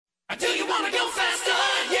Do you want to go faster?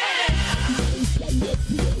 Yeah!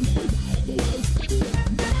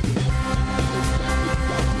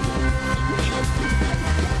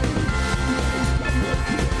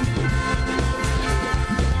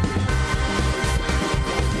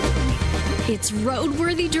 It's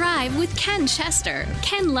RoadWorthy Drive with Ken Chester.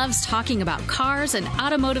 Ken loves talking about cars and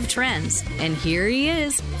automotive trends. And here he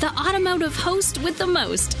is, the automotive host with the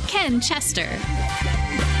most, Ken Chester.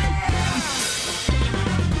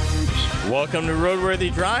 Welcome to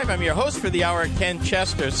RoadWorthy Drive. I'm your host for the hour, Ken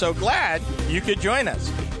Chester. So glad you could join us.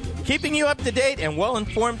 Keeping you up to date and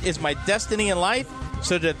well-informed is my destiny in life.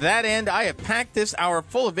 So to that end, I have packed this hour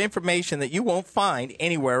full of information that you won't find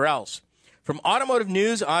anywhere else. From automotive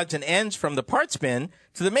news, odds, and ends, from the parts bin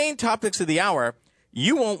to the main topics of the hour,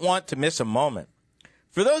 you won't want to miss a moment.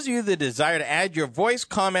 For those of you that desire to add your voice,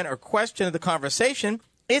 comment, or question to the conversation,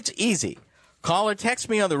 it's easy. Call or text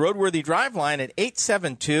me on the RoadWorthy Drive line at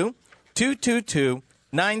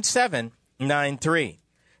 872-222-9793.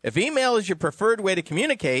 If email is your preferred way to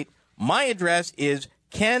communicate, my address is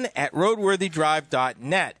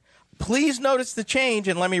ken@roadworthydrive.net. Please notice the change,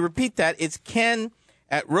 and let me repeat that. It's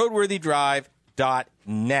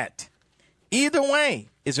ken@roadworthydrive.net. Either way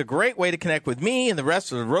is a great way to connect with me and the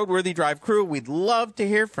rest of the RoadWorthy Drive crew. We'd love to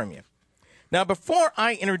hear from you. Now, before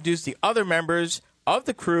I introduce the other members of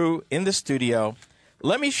the crew in the studio,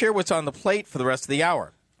 let me share what's on the plate for the rest of the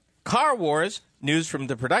hour. Car Wars, news from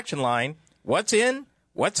the production line, what's in,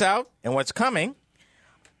 what's out, and what's coming.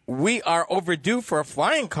 We are overdue for a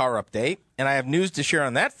flying car update, and I have news to share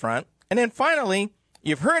on that front. And then finally,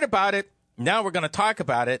 you've heard about it. Now we're going to talk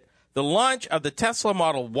about it. The launch of the Tesla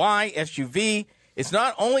Model Y SUV is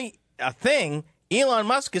not only a thing, Elon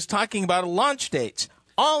Musk is talking about launch dates.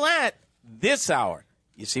 All at this hour.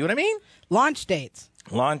 You see what I mean? Launch dates.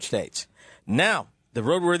 Launch dates. Now, the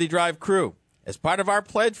RoadWorthy Drive crew, as part of our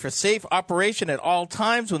pledge for safe operation at all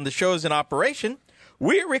times when the show is in operation,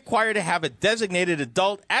 we are required to have a designated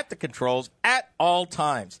adult at the controls at all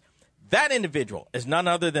times. That individual is none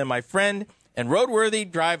other than my friend and RoadWorthy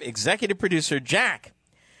Drive executive producer, Jack.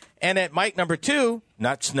 And at mic number 2,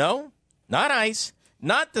 not snow, not ice,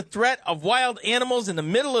 not the threat of wild animals in the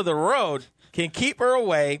middle of the road can keep her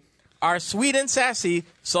away, our sweet and sassy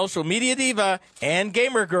social media diva and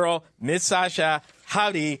gamer girl, Miss Sasha.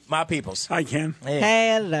 Howdy, my peoples. Hi, Ken. Hey.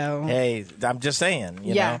 Hello. Hey, I'm just saying,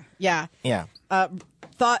 you know. Yeah. Yeah.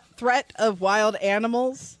 Threat of wild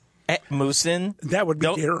animals. Moosin'. That would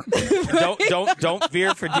be deer. Don't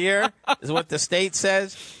veer for deer is what the state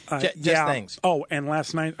says. Just things. Oh, and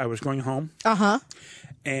last night I was going home. Uh-huh.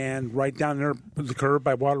 And right down there, the curb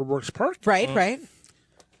by Waterworks Park. Right.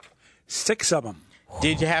 6 of them.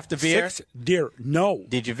 Did you have to veer? 6 deer. No.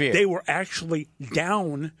 Did you veer? They were actually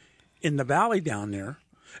down in the valley down there.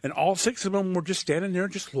 And all 6 of them were just standing there,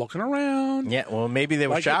 just looking around. Yeah, well, maybe they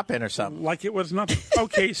were shopping or something. Like it was nothing.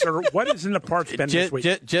 Okay, sir, what is in the parts bin this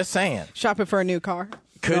week? Just saying. Shopping for a new car.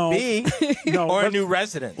 Could be. No, or a new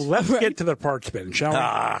residence. Let's get to the parts bin, shall we?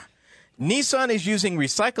 Nissan is using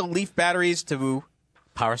recycled leaf batteries to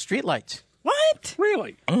power streetlights. What?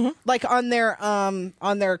 Really? Mm-hmm. Like on their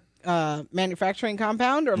manufacturing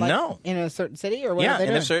compound, or like No. in a certain city, or what? Yeah, are they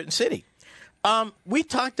in doing? a certain city. We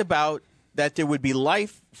talked about that there would be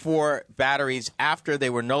life for batteries after they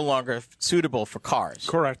were no longer suitable for cars.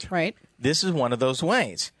 Correct. Right. This is one of those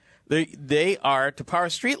ways. They are to power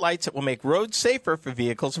streetlights that will make roads safer for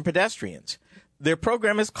vehicles and pedestrians. Their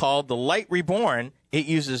program is called the Light Reborn. It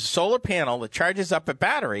uses a solar panel that charges up a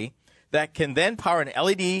battery that can then power an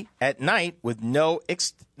LED at night with no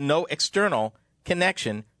external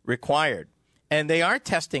connection required. And they are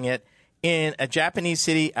testing it in a Japanese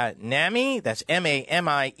city, Nami, that's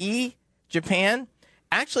Mame, Japan.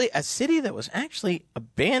 Actually, a city that was actually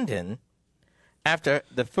abandoned after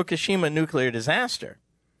the Fukushima nuclear disaster.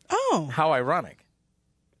 Oh. How ironic.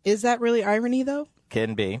 Is that really irony, though?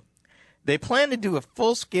 Can be. They plan to do a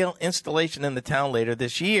full-scale installation in the town later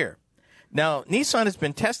this year. Now, Nissan has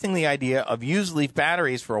been testing the idea of used leaf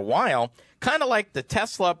batteries for a while, kind of like the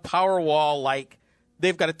Tesla Powerwall,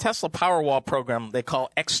 they've got a Tesla Powerwall program they call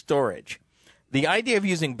X Storage. The idea of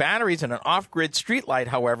using batteries in an off-grid streetlight,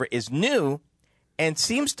 however, is new and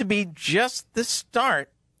seems to be just the start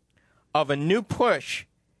of a new push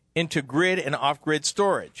into grid and off-grid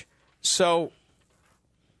storage. So,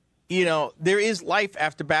 there is life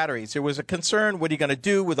after batteries. There was a concern, what are you going to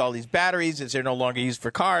do with all these batteries? Is they're no longer used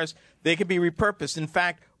for cars? They could be repurposed. In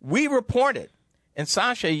fact, we reported, and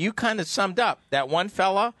Sasha, you kind of summed up that one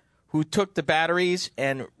fella who took the batteries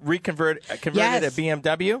and converted a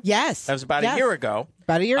BMW? Yes. That was about a year ago.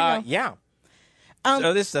 About a year ago. Yeah.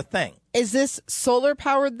 So this is the thing. Is this solar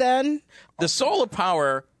powered then? The solar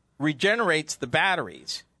power regenerates the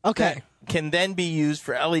batteries. Okay. That can then be used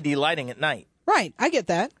for LED lighting at night. Right. I get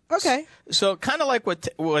that. Okay. So kind of like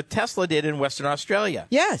what Tesla did in Western Australia.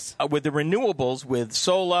 Yes. With the renewables, with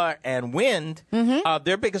solar and wind,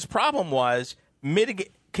 their biggest problem was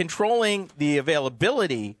controlling the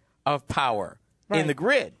availability of power in the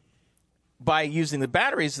grid. By using the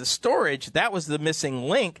batteries, the storage, that was the missing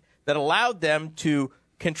link that allowed them to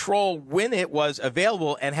control when it was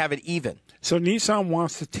available and have it even. So Nissan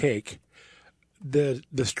wants to take the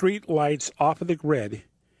street lights off of the grid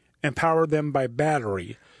and power them by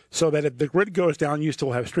battery so that if the grid goes down, you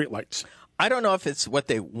still have street lights. I don't know if it's what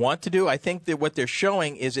they want to do. I think that what they're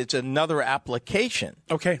showing is it's another application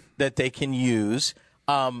that they can use.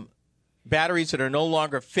 Batteries that are no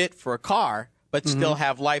longer fit for a car but still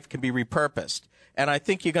have life, can be repurposed. And I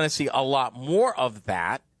think you're going to see a lot more of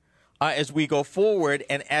that as we go forward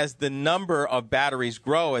and as the number of batteries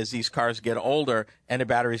grow as these cars get older and the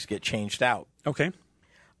batteries get changed out. Okay.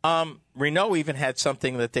 Renault even had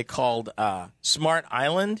something that they called Smart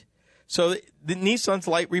Island. So the Nissan's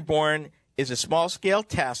Light Reborn is a small-scale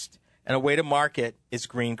test, and a way to market its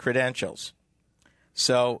green credentials.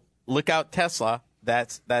 So look out, Tesla.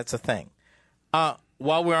 That's a thing.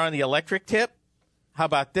 While we're on the electric tip, how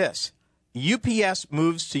about this? UPS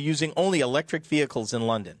moves to using only electric vehicles in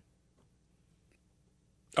London.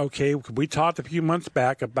 Okay, we talked a few months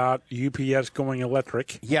back about UPS going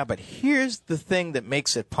electric. Yeah, but here's the thing that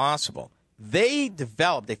makes it possible. They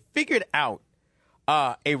figured out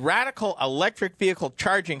a radical electric vehicle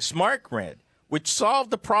charging smart grid, which solved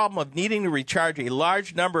the problem of needing to recharge a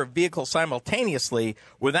large number of vehicles simultaneously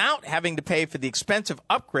without having to pay for the expensive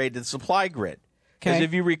upgrade to the supply grid. Because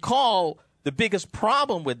if you recall, the biggest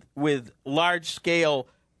problem with large-scale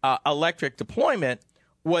electric deployment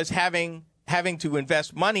was having to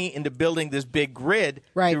invest money into building this big grid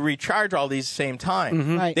to recharge all these at the same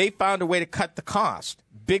time. Right. They found a way to cut the cost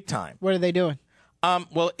big time. What are they doing?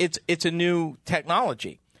 Well, it's a new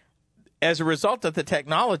technology. As a result of the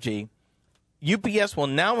technology, UPS will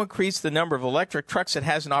now increase the number of electric trucks it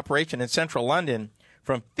has in operation in central London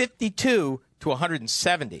from 52 to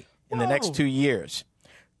 170 in the next 2 years.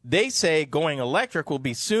 They say going electric will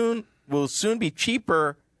soon be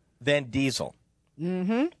cheaper than diesel.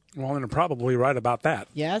 Mm-hmm. Well, they're probably right about that.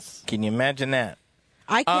 Yes. Can you imagine that?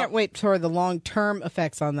 I can't wait for the long-term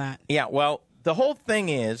effects on that. Yeah, well, the whole thing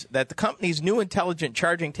is that the company's new intelligent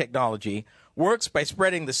charging technology works by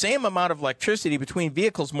spreading the same amount of electricity between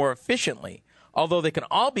vehicles more efficiently. Although they can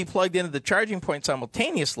all be plugged into the charging point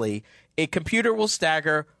simultaneously, a computer will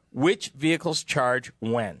stagger which vehicles charge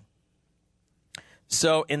when.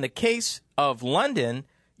 So in the case of London,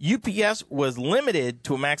 UPS was limited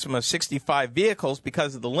to a maximum of 65 vehicles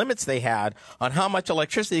because of the limits they had on how much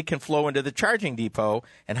electricity can flow into the charging depot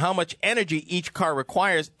and how much energy each car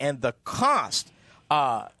requires and the cost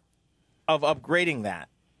of upgrading that.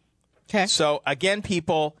 Okay. So again,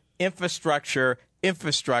 people, infrastructure.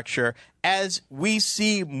 As we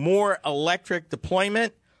see more electric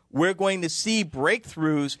deployment, we're going to see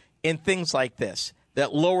breakthroughs in things like this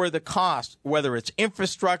that lower the cost, whether it's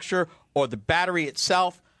infrastructure or the battery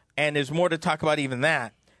itself. And there's more to talk about even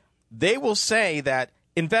that. They will say that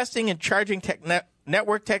investing in charging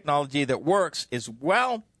network technology that works is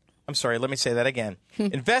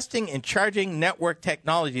Investing in charging network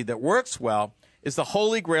technology that works well is the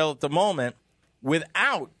holy grail at the moment,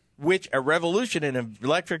 without which a revolution in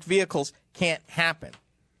electric vehicles can't happen.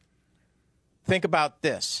 Think about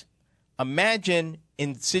this. Imagine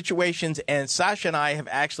in situations, and Sasha and I have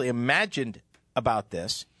actually imagined about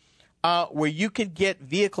this, where you could get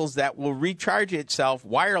vehicles that will recharge itself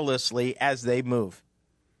wirelessly as they move.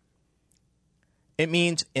 It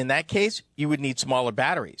means, in that case, you would need smaller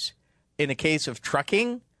batteries. In the case of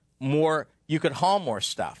trucking, you could haul more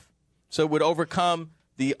stuff. So it would overcome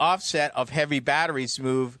the offset of heavy batteries to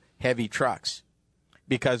move heavy trucks,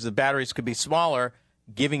 because the batteries could be smaller,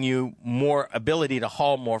 giving you more ability to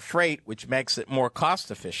haul more freight, which makes it more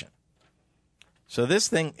cost efficient. So this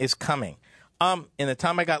thing is coming. In the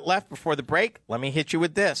time I got left before the break, let me hit you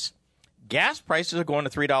with this. Gas prices are going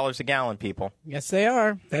to $3 a gallon, people. Yes, they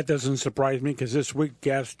are. That doesn't surprise me because this week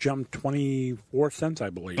gas jumped 24 cents,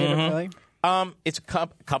 I believe. Really? It's a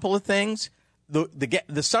couple of things.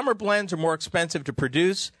 The summer blends are more expensive to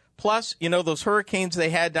produce. Plus, those hurricanes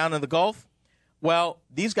they had down in the Gulf? Well,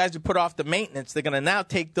 these guys have put off the maintenance. They're going to now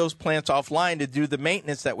take those plants offline to do the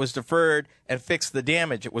maintenance that was deferred and fix the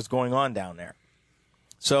damage that was going on down there.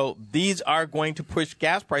 So these are going to push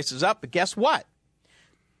gas prices up. But guess what?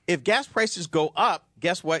 If gas prices go up,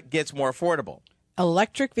 guess what gets more affordable?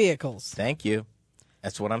 Electric vehicles. Thank you.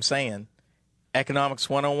 That's what I'm saying. Economics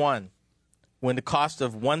 101. When the cost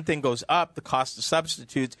of one thing goes up, the cost of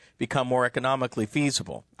substitutes become more economically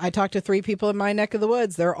feasible. I talked to 3 people in my neck of the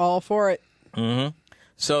woods. They're all for it. Mm-hmm.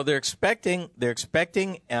 So they're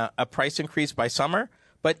expecting a price increase by summer,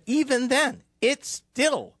 but even then, it's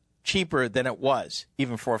still cheaper than it was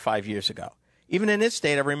even 4 or 5 years ago. Even in this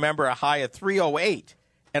state, I remember a high of $308,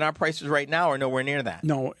 and our prices right now are nowhere near that.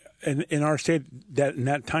 No, in our state, in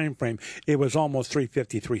that time frame, it was almost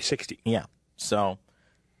 $350, $360. Yeah. So,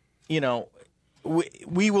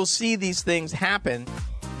 we will see these things happen,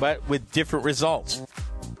 but with different results.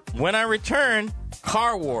 When I return,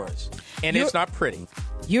 car wars, and it's not pretty.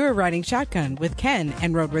 You're riding shotgun with Ken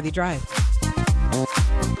and RoadWorthy Drive.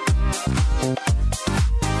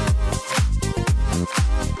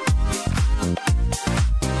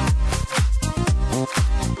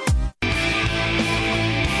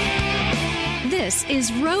 This is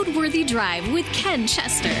RoadWorthy Drive with Ken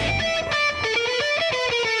Chester.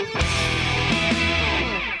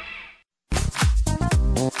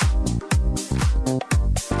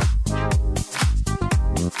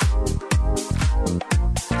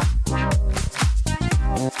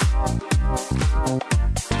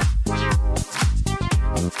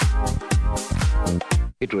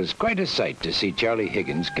 It was quite a sight to see Charlie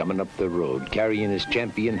Higgins coming up the road carrying his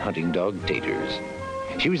champion hunting dog, Taters.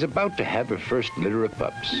 She was about to have her first litter of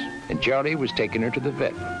pups, and Charlie was taking her to the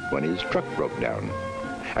vet when his truck broke down.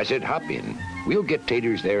 I said, hop in. We'll get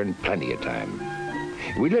Taters there in plenty of time.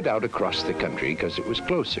 We lit out across the country because it was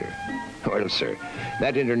closer. Well, sir,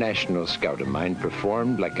 that International Scout of mine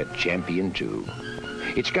performed like a champion, too.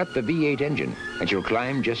 It's got the V8 engine, and she'll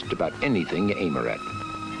climb just about anything you aim her at.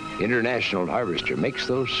 International Harvester makes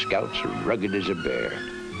those Scouts rugged as a bear.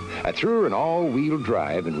 I threw her an all-wheel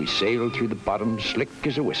drive, and we sailed through the bottom slick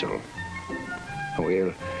as a whistle.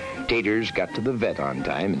 Well, Taters got to the vet on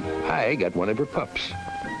time, and I got one of her pups.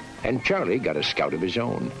 And Charlie got a Scout of his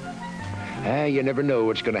own. You never know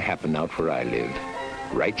what's going to happen out where I live.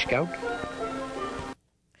 Right, Scout?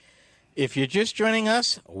 If you're just joining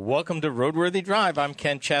us, welcome to RoadWorthy Drive. I'm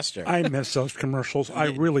Ken Chester. I miss those commercials. I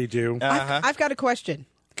really do. I've got a question.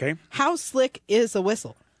 Okay. How slick is a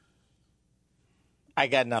whistle? I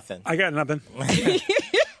got nothing.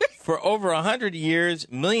 For over 100 years,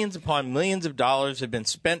 millions upon millions of dollars have been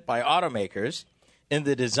spent by automakers in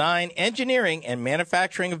the design, engineering, and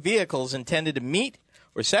manufacturing of vehicles intended to meet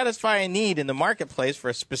or satisfy a need in the marketplace for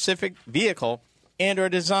a specific vehicle and or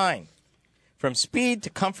design. From speed to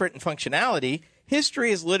comfort and functionality,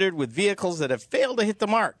 history is littered with vehicles that have failed to hit the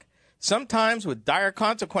mark, sometimes with dire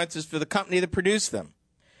consequences for the company that produced them.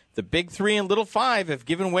 The Big Three and Little Five have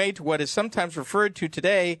given way to what is sometimes referred to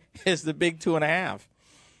today as the Big 2.5.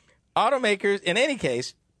 Automakers, in any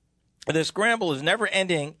case, the scramble is never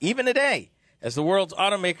ending, even today, as the world's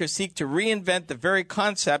automakers seek to reinvent the very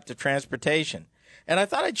concept of transportation. And I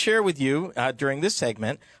thought I'd share with you, during this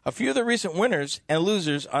segment, a few of the recent winners and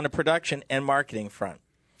losers on the production and marketing front.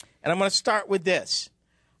 And I'm going to start with this.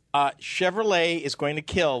 Chevrolet is going to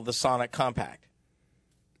kill the Sonic Compact.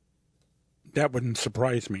 That wouldn't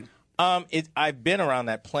surprise me. I've been around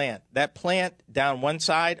that plant. That plant, down one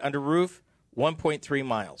side, under roof, 1.3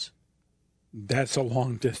 miles. That's a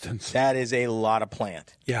long distance. That is a lot of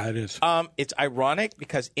plant. Yeah, it is. It's ironic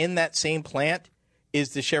because in that same plant is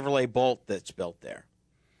the Chevrolet Bolt that's built there.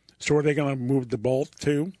 So are they going to move the Bolt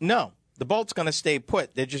too? No, the Bolt's going to stay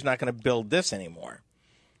put. They're just not going to build this anymore.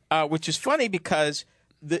 Which is funny because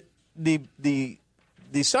the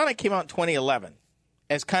Sonic came out in 2011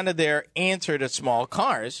 as kind of their answer to small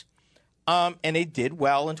cars, and they did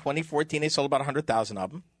well in 2014. They sold about 100,000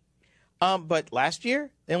 of them. But last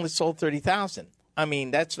year, they only sold 30,000. I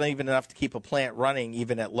mean, that's not even enough to keep a plant running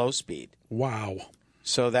even at low speed. Wow.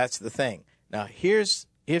 So that's the thing. Now, here's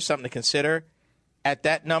something to consider. At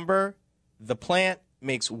that number, the plant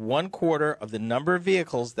makes 1/4 of the number of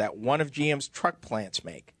vehicles that one of GM's truck plants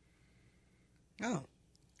make. Oh.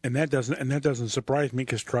 And that doesn't surprise me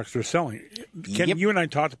because trucks are selling. Ken, Yep. you and I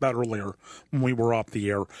talked about earlier when we were off the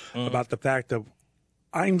air about the fact of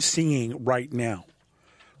I'm seeing right now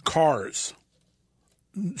cars,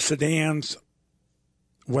 sedans,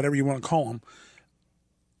 whatever you want to call them.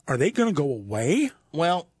 Are they going to go away?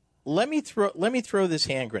 Well, let me throw this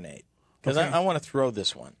hand grenade because Okay. I want to throw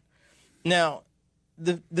this one. Now,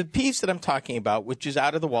 the piece that I'm talking about, which is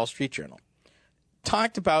out of the Wall Street Journal,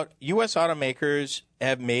 talked about U.S. automakers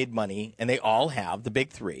have made money, and they all have, the big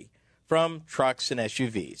three, from trucks and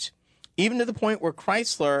SUVs, even to the point where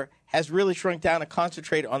Chrysler has really shrunk down and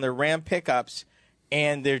concentrated on their Ram pickups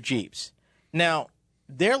and their Jeeps. Now,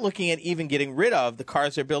 they're looking at even getting rid of the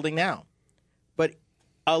cars they're building now. But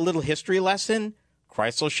a little history lesson,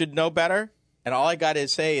 Chrysler should know better. And all I got to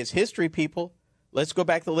say is history, people. Let's go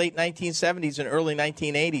back to the late 1970s and early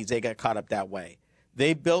 1980s. They got caught up that way.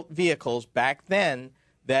 They built vehicles back then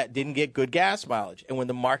that didn't get good gas mileage. And when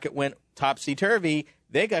the market went topsy-turvy,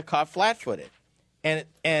 they got caught flat-footed.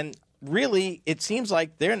 And really, it seems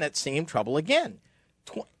like they're in that same trouble again.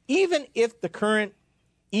 Even if the current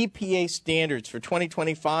EPA standards for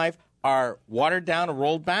 2025 are watered down or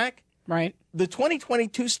rolled back, Right. the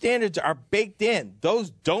 2022 standards are baked in.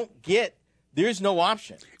 Those there's no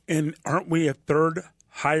option. And aren't we a third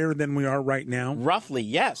higher than we are right now? Roughly,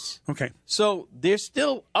 yes. Okay. So there's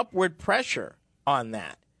still upward pressure on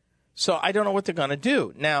that. So I don't know what they're going to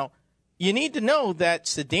do. Now, you need to know that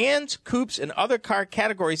sedans, coupes, and other car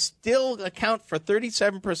categories still account for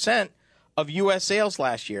 37% of U.S. sales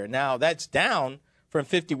last year. Now, that's down from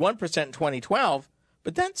 51% in 2012,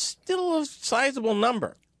 but that's still a sizable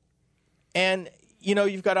number. And,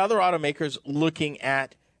 you've got other automakers looking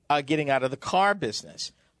at getting out of the car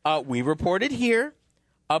business. We reported here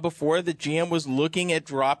before that GM was looking at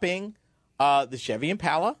dropping the Chevy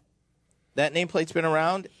Impala. That nameplate's been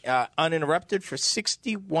around uninterrupted for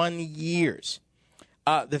 61 years.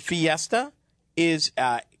 The Fiesta is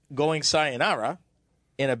going sayonara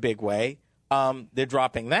in a big way. They're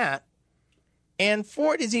dropping that. And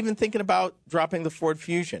Ford is even thinking about dropping the Ford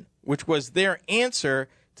Fusion, which was their answer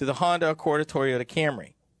to the Honda Accord or Toyota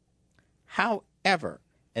Camry. However,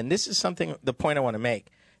 and this is the point I want to make,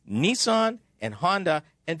 Nissan and Honda,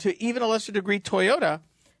 and to even a lesser degree Toyota,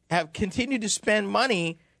 have continued to spend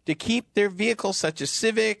money to keep their vehicles such as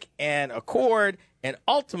Civic and Accord and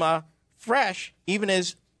Altima fresh, even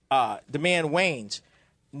as demand wanes.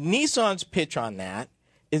 Nissan's pitch on that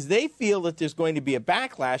is they feel that there's going to be a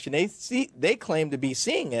backlash, and they claim to be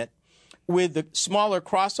seeing it with the smaller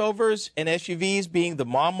crossovers and SUVs being the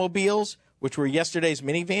mom-mobiles, which were yesterday's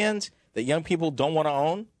minivans that young people don't want to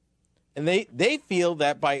own. And they feel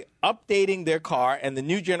that by updating their car, and the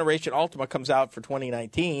new generation Altima comes out for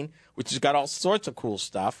 2019, which has got all sorts of cool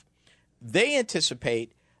stuff, they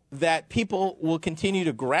anticipate that people will continue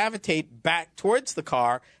to gravitate back towards the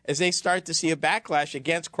car as they start to see a backlash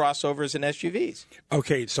against crossovers and SUVs.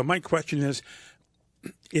 Okay, so my question is,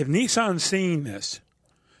 if Nissan's seeing this,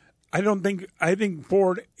 I think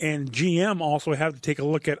Ford and GM also have to take a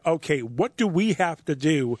look at, okay, what do we have to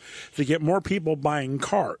do to get more people buying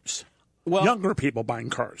cars? Well, younger people buying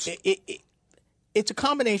cars. It's a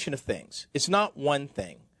combination of things. It's not one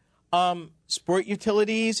thing. Sport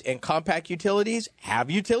utilities and compact utilities have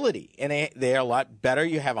utility, and they are a lot better.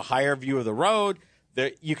 You have a higher view of the road.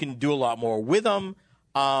 You can do a lot more with them.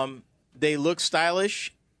 They look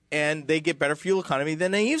stylish, and they get better fuel economy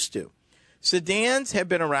than they used to. Sedans have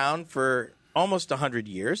been around for almost 100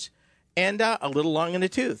 years and a little long in the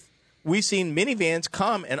tooth. We've seen minivans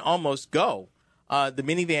come and almost go. The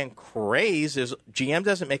minivan craze is GM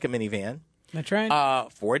doesn't make a minivan. That's right.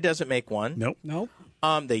 Ford doesn't make one. Nope.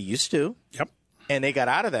 They used to. Yep. And they got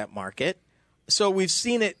out of that market. So we've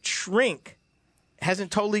seen it shrink. Hasn't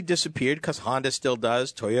totally disappeared because Honda still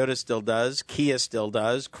does, Toyota still does, Kia still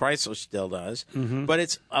does, Chrysler still does. Mm-hmm. But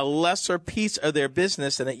it's a lesser piece of their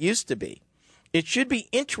business than it used to be. It should be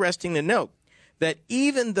interesting to note that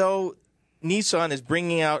even though Nissan is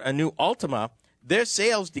bringing out a new Altima, their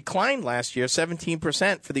sales declined last year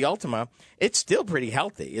 17% for the Altima. It's still pretty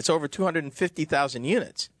healthy. It's over 250,000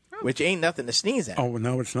 units, which ain't nothing to sneeze at. Oh,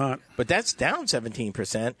 no, it's not. But that's down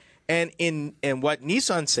 17%. And in what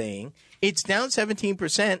Nissan's saying, it's down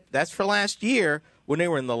 17%. That's for last year when they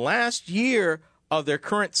were in the last year of their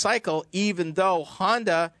current cycle, even though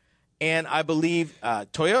Honda and I believe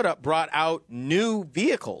Toyota brought out new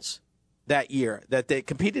vehicles that year that they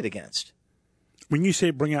competed against. When you say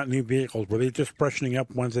bring out new vehicles, were they just freshening up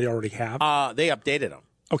ones they already have? They updated them.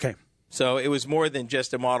 Okay. So it was more than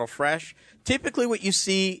just a model fresh. Typically what you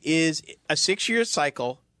see is a 6-year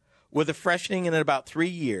cycle with a freshening in about 3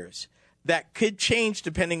 years. That could change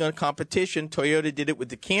depending on competition. Toyota did it with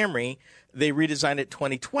the Camry. They redesigned it in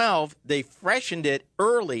 2012. They freshened it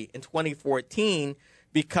early in 2014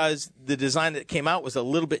 because the design that came out was a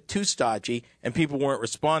little bit too stodgy and people weren't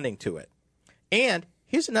responding to it. And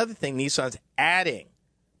here's another thing Nissan's adding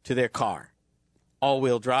to their car,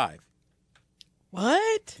 all-wheel drive.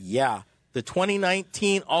 What? Yeah. The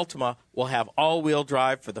 2019 Altima will have all-wheel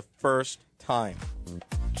drive for the first time.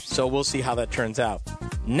 So we'll see how that turns out.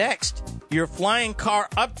 Next, your flying car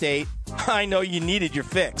update. I know you needed your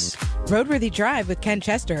fix. RoadWorthy Drive with Ken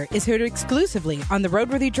Chester is heard exclusively on the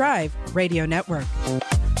RoadWorthy Drive radio network.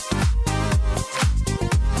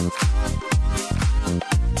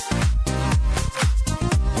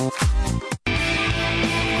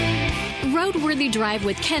 RoadWorthy Drive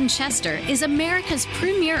with Ken Chester is America's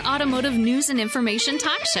premier automotive news and information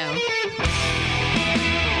talk show.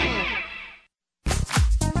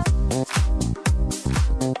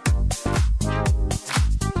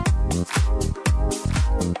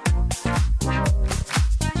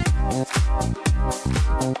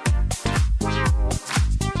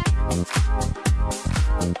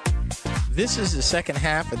 This is the second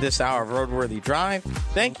half of this hour of RoadWorthy Drive.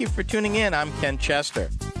 Thank you for tuning in. I'm Ken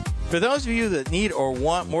Chester. For those of you that need or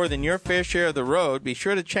want more than your fair share of the road, be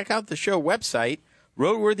sure to check out the show website,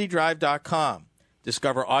 roadworthydrive.com.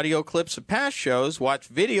 Discover audio clips of past shows, watch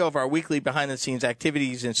video of our weekly behind-the-scenes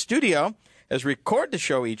activities in studio, as we record the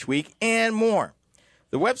show each week, and more.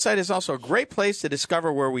 The website is also a great place to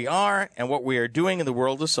discover where we are and what we are doing in the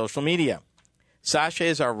world of social media. Sasha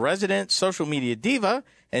is our resident social media diva,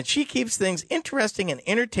 and she keeps things interesting and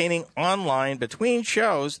entertaining online between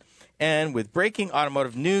shows and with breaking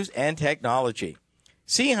automotive news and technology.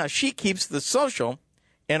 See how she keeps the social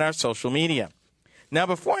in our social media. Now,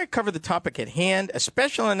 before I cover the topic at hand, a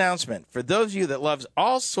special announcement for those of you that loves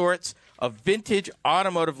all sorts of vintage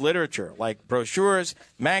automotive literature, like brochures,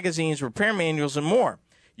 magazines, repair manuals, and more.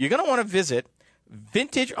 You're going to want to visit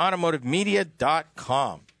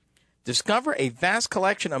vintageautomotivemedia.com. Discover a vast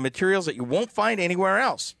collection of materials that you won't find anywhere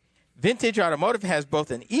else. Vintage Automotive has both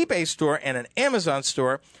an eBay store and an Amazon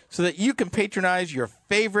store so that you can patronize your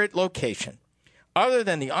favorite location. Other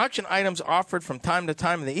than the auction items offered from time to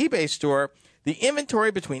time in the eBay store, the inventory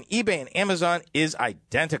between eBay and Amazon is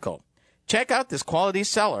identical. Check out this quality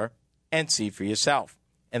seller and see for yourself.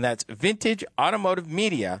 And that's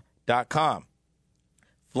vintageautomotivemedia.com.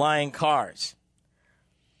 Flying cars.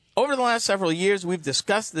 Over the last several years, we've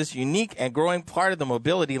discussed this unique and growing part of the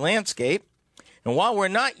mobility landscape. And while we're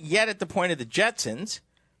not yet at the point of the Jetsons,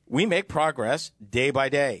 we make progress day by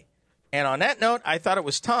day. And on that note, I thought it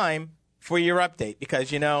was time for your update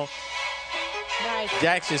because, you know, Nice.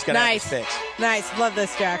 Jack's just going to have this fixed. Nice. Love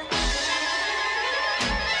this, Jack.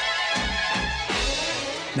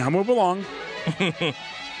 Now move along.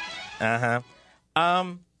 Uh-huh.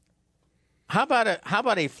 How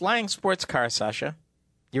about a flying sports car, Sasha?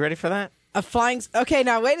 You ready for that? A flying... Okay,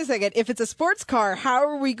 now, wait a second. If it's a sports car, how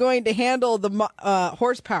are we going to handle the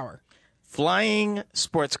horsepower? Flying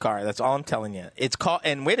sports car. That's all I'm telling you. It's called...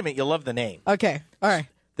 And wait a minute. You'll love the name. Okay. All right.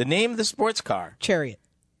 The name of the sports car. Chariot.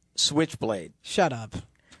 Switchblade. Shut up.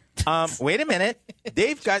 Wait a minute.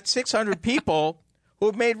 They've got 600 people who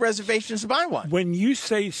have made reservations to buy one. When you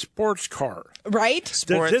say sports car, Right?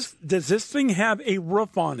 Sports. does this thing have a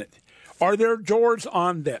roof on it? Are there doors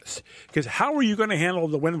on this? Because how are you going to handle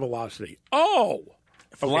the wind velocity? Oh!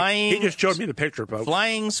 Flying. He just showed me the picture, folks.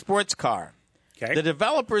 Flying sports car. Okay. The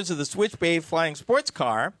developers of the Switchblade flying sports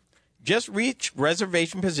car just reached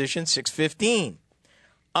reservation position 615.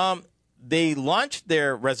 They launched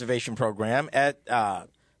their reservation program at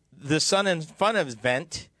the Sun and Fun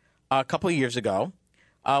event a couple of years ago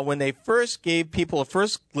when they first gave people a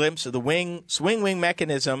first glimpse of the swing wing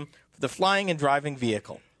mechanism for the flying and driving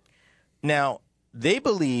vehicle. Now, they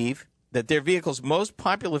believe that their vehicle's most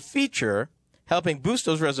popular feature, helping boost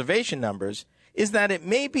those reservation numbers, is that it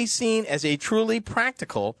may be seen as a truly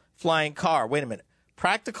practical flying car. Wait a minute.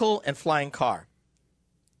 Practical and flying car.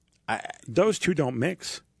 Those two don't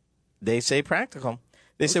mix. They say practical.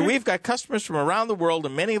 They say, we've got customers from around the world,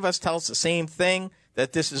 and many of us tell us the same thing,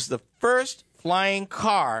 that this is the first flying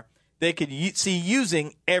car they could see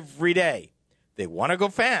using every day. They want to go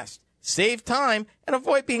fast, save time, and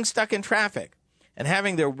avoid being stuck in traffic. And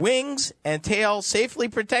having their wings and tail safely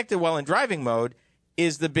protected while in driving mode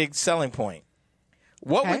is the big selling point.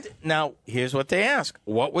 Now, here's what they ask.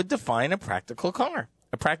 What would define a practical car,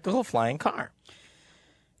 a practical flying car?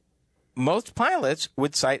 Most pilots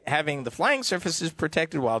would cite having the flying surfaces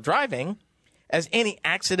protected while driving, as any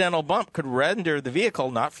accidental bump could render the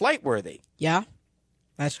vehicle not flight-worthy. Yeah,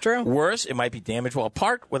 that's true. Worse, it might be damaged while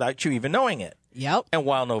parked without you even knowing it. Yep. And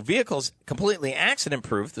while no vehicle is completely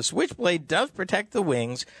accident-proof, the Switchblade does protect the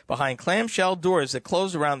wings behind clamshell doors that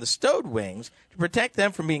close around the stowed wings to protect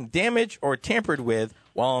them from being damaged or tampered with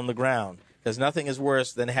while on the ground, because nothing is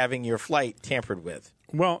worse than having your flight tampered with.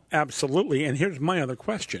 Well, absolutely. And here's my other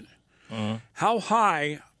question. How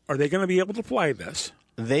high are they going to be able to fly this?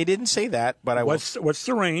 They didn't say that, but I will. What's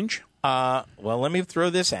the range? Well, let me throw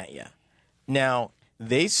this at you. Now,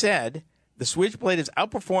 they said the Switchblade has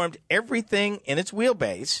outperformed everything in its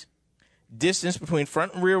wheelbase, distance between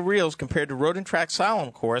front and rear wheels compared to Road and Track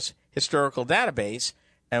Slalom Course historical database,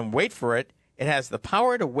 and wait for it, it has the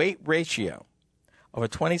power-to-weight ratio of a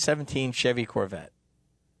 2017 Chevy Corvette,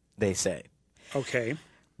 they say. Okay.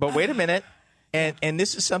 But wait a minute, and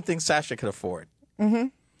this is something Sasha could afford.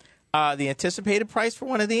 The anticipated price for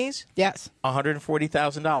one of these? Yes.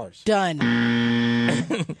 $140,000.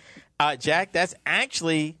 Done. Jack, that's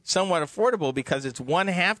actually somewhat affordable because it's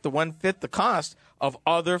 1/2 to 1/5 the cost of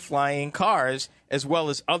other flying cars, as well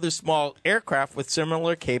as other small aircraft with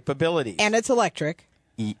similar capabilities. And it's electric.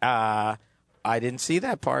 I didn't see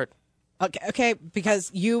that part. Okay,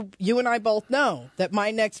 because you and I both know that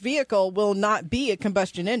my next vehicle will not be a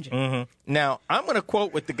combustion engine. Mm-hmm. Now, I'm going to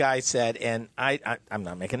quote what the guy said, and I'm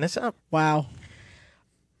not making this up. Wow.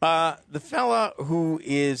 The fella who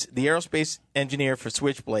is the aerospace engineer for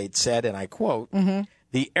Switchblade said, and I quote,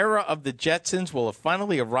 "The era of the Jetsons will have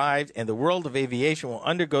finally arrived, and the world of aviation will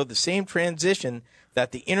undergo the same transition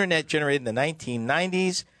that the Internet generated in the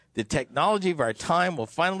 1990s. The technology of our time will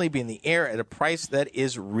finally be in the air at a price that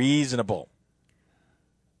is reasonable."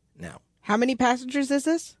 Now, How many passengers is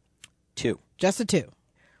this? 2. Just a 2.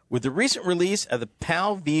 With the recent release of the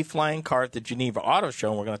PAL V flying car at the Geneva Auto Show,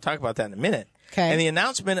 and we're going to talk about that in a minute, Okay. and the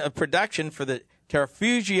announcement of production for the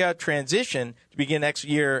Terrafugia transition to begin next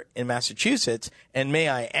year in Massachusetts, and may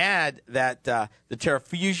I add that the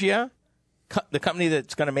Terrafugia, the company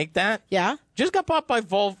that's going to make that, Yeah? just got bought by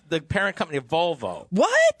the parent company of Volvo.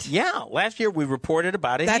 What? Yeah, last year we reported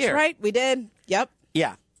about it That's here. right. We did. Yep.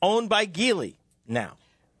 Yeah, owned by Geely now.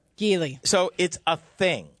 Geely. So it's a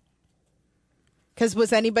thing. Because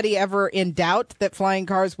was anybody ever in doubt that flying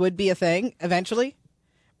cars would be a thing eventually?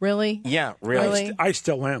 Really? Yeah, really. Really? I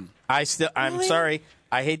still am. I'm Really? sorry.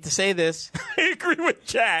 I hate to say this. I agree with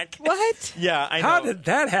Jack. What? Yeah, I know. How did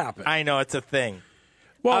that happen? I know it's a thing.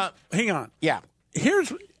 Well, hang on. Yeah.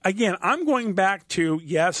 Here's, again, I'm going back to,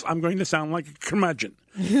 yes, I'm going to sound like a curmudgeon.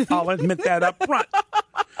 I'll admit that up front.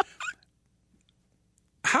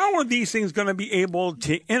 How are these things going to be able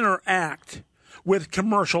to interact with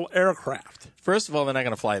commercial aircraft? First of all, they're not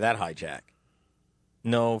going to fly that high, Jack.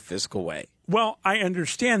 No physical way. Well, I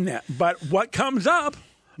understand that, but what comes up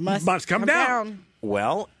must come down.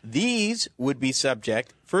 Well, these would be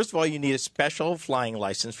subject. First of all, you need a special flying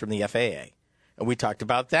license from the FAA. And we talked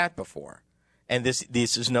about that before. And this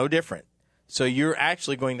is no different. So you're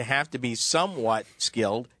actually going to have to be somewhat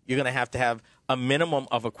skilled. You're going to have a minimum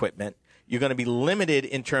of equipment. You're going to be limited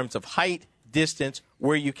in terms of height, distance,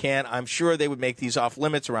 where you can. I'm sure they would make these off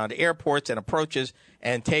limits around airports and approaches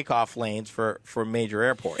and takeoff lanes for major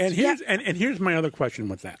airports. And here's my other question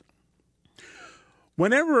with that.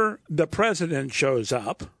 Whenever the president shows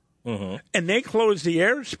up and they close the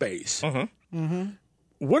airspace,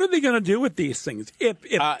 what are they going to do with these things?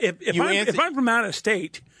 If I'm from out of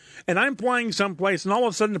state and I'm flying someplace and all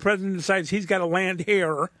of a sudden the president decides he's got to land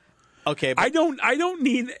here, okay, but I don't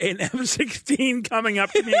need an F-16 coming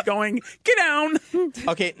up to me going, get down.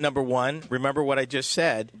 Okay, number one, remember what I just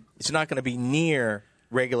said. It's not going to be near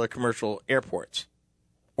regular commercial airports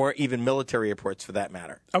or even military airports for that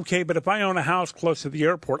matter. Okay, but if I own a house close to the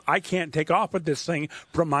airport, I can't take off with this thing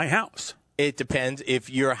from my house. It depends. If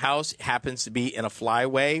your house happens to be in a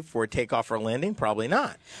flyway for takeoff or landing, probably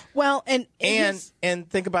not. Well, and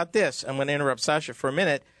think about this. I'm going to interrupt Sasha for a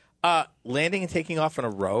minute. Landing and taking off on a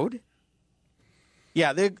road?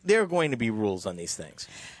 Yeah, there are going to be rules on these things.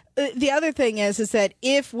 the other thing is that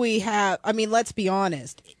if we have, I mean, let's be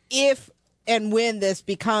honest, if and when this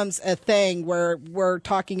becomes a thing where we're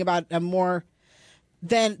talking about a more,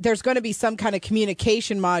 then there's going to be some kind of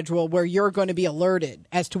communication module where you're going to be alerted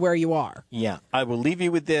as to where you are. Yeah, I will leave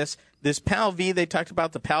you with this. This PAL V, they talked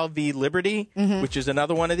about the PAL V Liberty, which is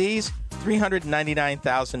another one of these,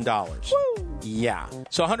 $399,000. Yeah,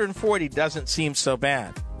 so $140 doesn't seem so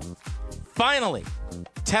bad. Finally,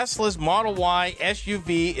 Tesla's Model Y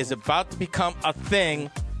SUV is about to become a thing.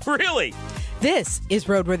 Really? This is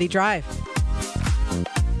RoadWorthy Drive.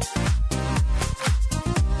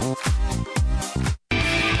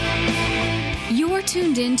 You're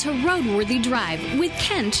tuned in to RoadWorthy Drive with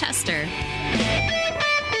Ken Chester.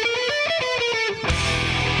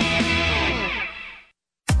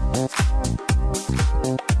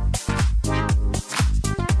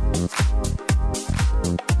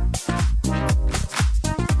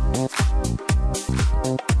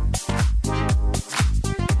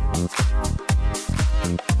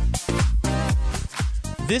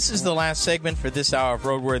 This is the last segment for this hour of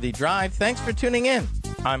RoadWorthy Drive. Thanks for tuning in.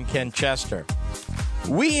 I'm Ken Chester.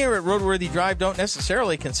 We here at RoadWorthy Drive don't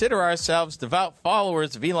necessarily consider ourselves devout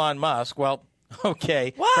followers of Elon Musk. Well,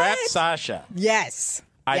 okay, What? perhaps Sasha. Yes.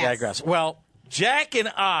 I Yes. digress. Well, Jack and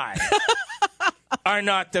I are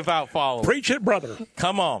not devout followers. Preach it, brother.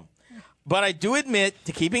 Come on. But I do admit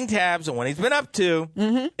to keeping tabs on what he's been up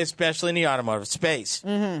to, especially in the automotive space.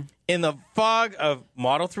 In the fog of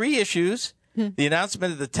Model 3 issues, the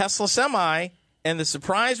announcement of the Tesla Semi, and the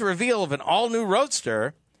surprise reveal of an all-new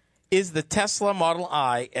Roadster, is the Tesla Model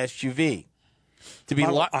I SUV. To be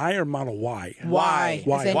Model I or Model Y? Why?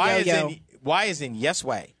 Why? As in yo-yo. Y is in yes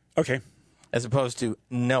way, Okay. as opposed to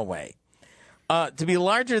no way. To be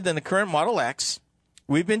larger than the current Model X,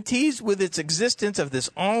 we've been teased with its existence of this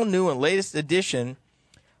all-new and latest addition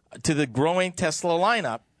to the growing Tesla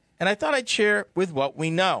lineup, and I thought I'd share with what we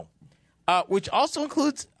know, which also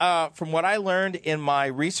includes, from what I learned in my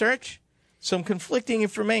research, some conflicting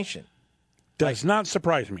information. Does not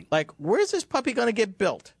surprise me. Like, where's this puppy going to get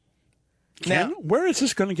built? Ken, where is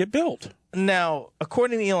this going to get built? Now,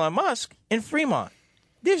 according to Elon Musk, in Fremont.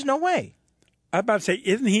 There's no way. I'm about to say,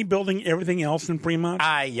 isn't he building everything else in Fremont?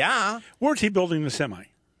 Yeah. Where's he building the semi?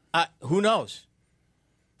 Who knows?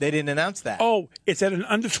 They didn't announce that. Oh, it's at an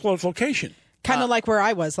undisclosed location. Kind of like where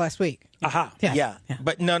I was last week. Aha. Yeah.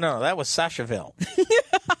 But no, that was Sasheville.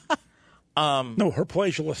 No, her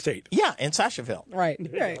palatial estate. Yeah, in Sasheville.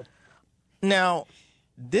 Right. Now,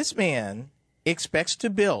 this man expects to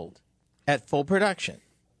build at full production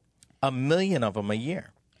 1 million of them a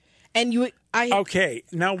year. And Okay,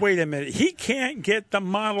 now wait a minute. He can't get the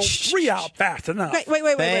Model 3 out fast enough.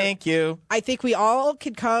 Wait. Thank you. I think we all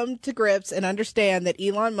could come to grips and understand that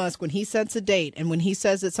Elon Musk, when he sets a date and when he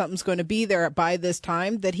says that something's going to be there by this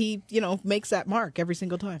time, that he, makes that mark every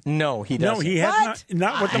single time. No, he doesn't. No, he has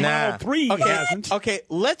not with the Model 3. He Okay. hasn't. Okay,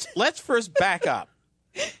 let's first back up.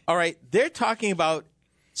 All right, they're talking about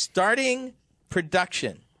starting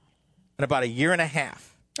production in about 1.5 years.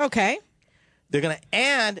 Okay. They're going to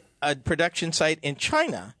add a production site in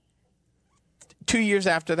China 2 years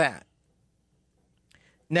after that.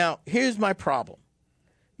 Now, here's my problem.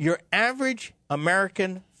 Your average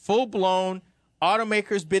American, full-blown,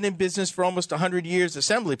 automaker's been in business for almost 100 years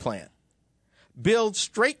assembly plant builds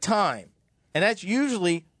straight time, and that's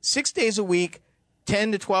usually 6 days a week,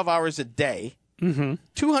 10 to 12 hours a day,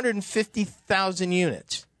 250,000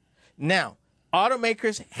 units. Now,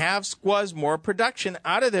 automakers have squeezed more production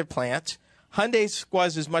out of their plants. Hyundai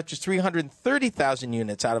squeezed as much as 330,000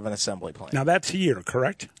 units out of an assembly plant. Now, that's a year,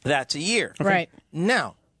 correct? That's a year. Right.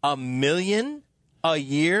 Now, 1 million a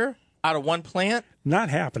year out of one plant Not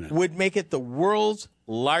happening. would make it the world's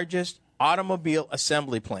largest automobile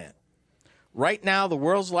assembly plant. Right now, the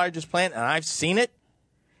world's largest plant, and I've seen it,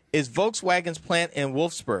 is Volkswagen's plant in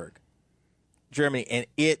Wolfsburg, Germany, and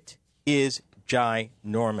it is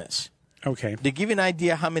ginormous. Okay. To give you an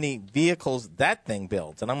idea how many vehicles that thing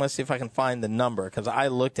builds, and I'm going to see if I can find the number because I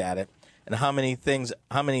looked at it, and how many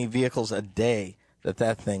vehicles a day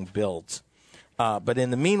that thing builds. But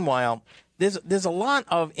in the meanwhile, there's a lot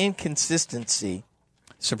of inconsistency,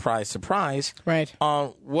 surprise, surprise, Right. on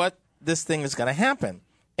what this thing is going to happen.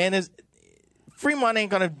 And Fremont ain't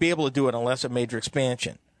going to be able to do it unless a major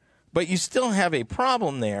expansion. But you still have a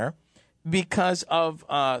problem there because of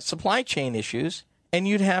supply chain issues, and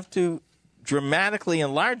you'd have to dramatically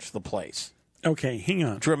enlarge the place. Okay, hang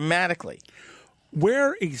on. Dramatically.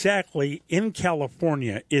 Where exactly in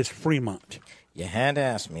California is Fremont? You had to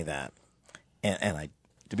ask me that. And I,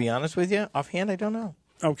 to be honest with you, offhand, I don't know.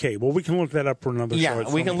 Okay, well, we can look that up for another show.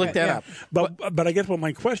 Yeah, we can look that up. But I guess what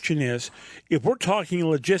my question is, if we're talking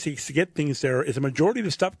logistics to get things there, is the majority of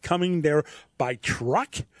the stuff coming there by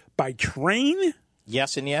truck, by train?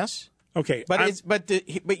 Yes and yes. Okay,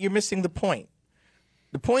 But you're missing the point.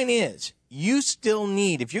 The point is, you still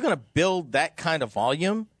need, if you're going to build that kind of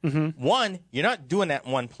volume, one, you're not doing that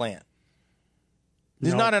in one plant.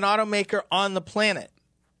 There's not an automaker on the planet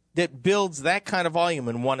that builds that kind of volume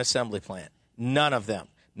in one assembly plant. None of them.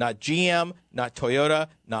 Not GM, not Toyota,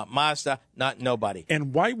 not Mazda, not nobody.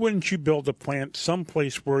 And why wouldn't you build a plant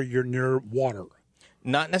someplace where you're near water?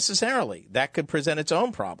 Not necessarily. That could present its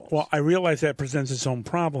own problems. Well, I realize that presents its own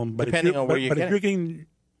problem, but Depending on where you but get if you're getting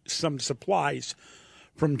some supplies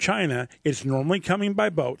from China, it's normally coming by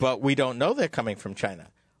boat. But we don't know they're coming from China.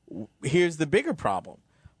 Here's the bigger problem.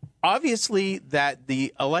 Obviously, that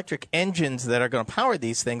the electric engines that are going to power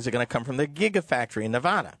these things are going to come from the Gigafactory in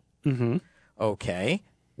Nevada. Mm-hmm. Okay.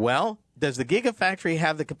 Well, does the Gigafactory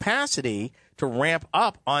have the capacity to ramp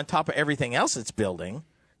up on top of everything else it's building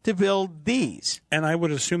to build these? And I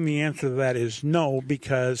would assume the answer to that is no,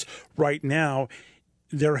 because right now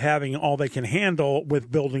they're having all they can handle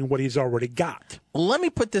with building what he's already got. Let me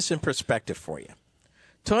put this in perspective for you.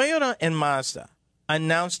 Toyota and Mazda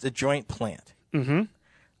announced a joint plant. Mm-hmm.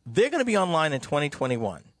 They're going to be online in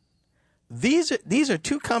 2021. These are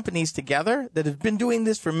two companies together that have been doing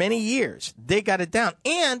this for many years. They got it down,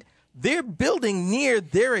 and they're building near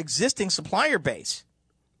their existing supplier base.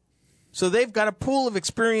 So they've got a pool of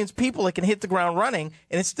experienced people that can hit the ground running,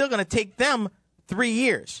 and it's still going to take them 3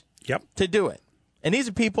 years Yep. to do it. And these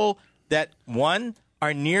are people that, one,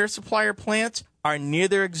 are near supplier plants, are near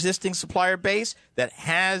their existing supplier base that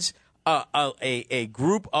has a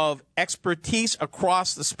group of expertise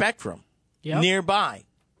across the spectrum nearby.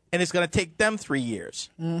 And it's going to take them 3 years.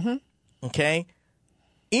 Mm-hmm. Okay?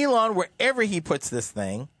 Elon, wherever he puts this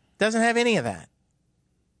thing, doesn't have any of that.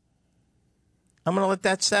 I'm going to let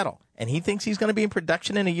that settle. And he thinks he's going to be in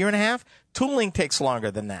production in a year and a half. Tooling takes longer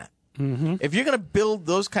than that. Mm-hmm. If you're going to build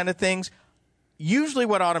those kind of things, usually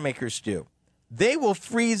what automakers do, they will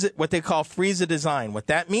freeze it, what they call freeze a design. What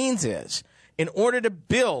that means is, in order to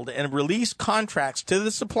build and release contracts to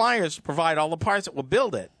the suppliers to provide all the parts that will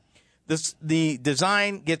build it, the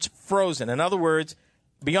design gets frozen. In other words,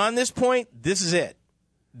 beyond this point, this is it.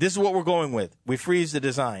 This is what we're going with. We freeze the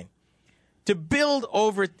design. To build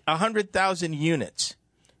over 100,000 units,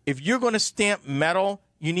 if you're going to stamp metal,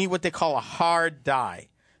 you need what they call a hard die.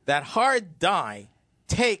 That hard die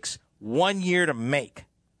takes 1 year to make.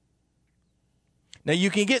 Now, you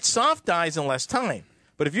can get soft dies in less time,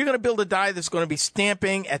 but if you're going to build a die that's going to be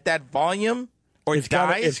stamping at that volume or it's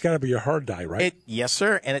got to be a hard die, right? Yes,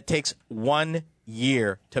 sir, and it takes 1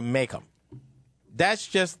 year to make them. That's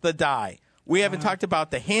just the die. We haven't talked about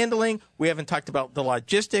the handling. We haven't talked about the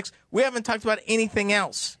logistics. We haven't talked about anything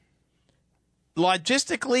else.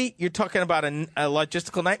 Logistically, you're talking about a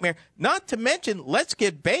logistical nightmare. Not to mention, let's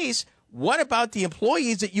get base. What about the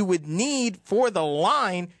employees that you would need for the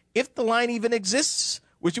line, if the line even exists,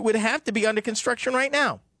 which would have to be under construction right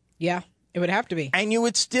now? Yeah, it would have to be. And you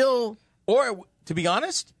would still, or to be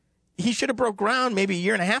honest, he should have broke ground maybe a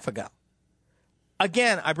year and a half ago.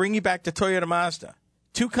 Again, I bring you back to Toyota Mazda.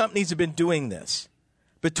 Two companies have been doing this.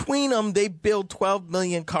 Between them, they build 12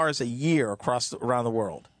 million cars a year around the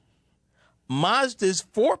world. Mazda's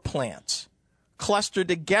 4 plants clustered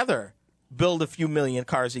together build a few million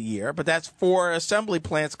cars a year, but that's 4 assembly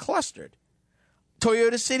plants clustered.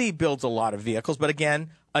 Toyota City builds a lot of vehicles, but again,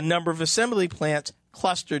 a number of assembly plants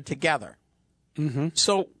clustered together. Mm-hmm.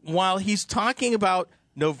 So while he's talking about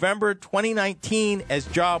November 2019 as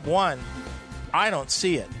job one, I don't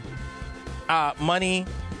see it. Money,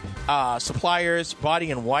 suppliers,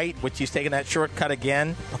 body in white, which he's taking that shortcut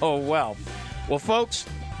again. Oh, well. Well, folks,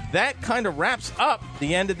 that kind of wraps up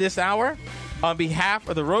the end of this hour. On behalf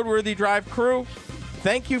of the RoadWorthy Drive crew,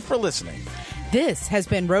 thank you for listening. This has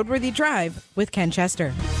been RoadWorthy Drive with Ken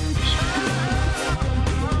Chester.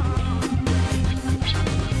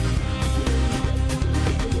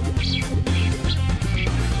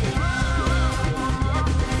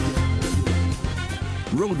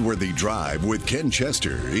 RoadWorthy Drive with Ken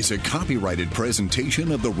Chester is a copyrighted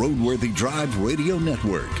presentation of the RoadWorthy Drive Radio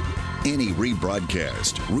Network. Any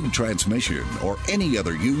rebroadcast, retransmission, or any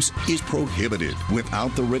other use is prohibited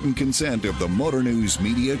without the written consent of the Motor News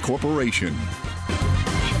Media Corporation.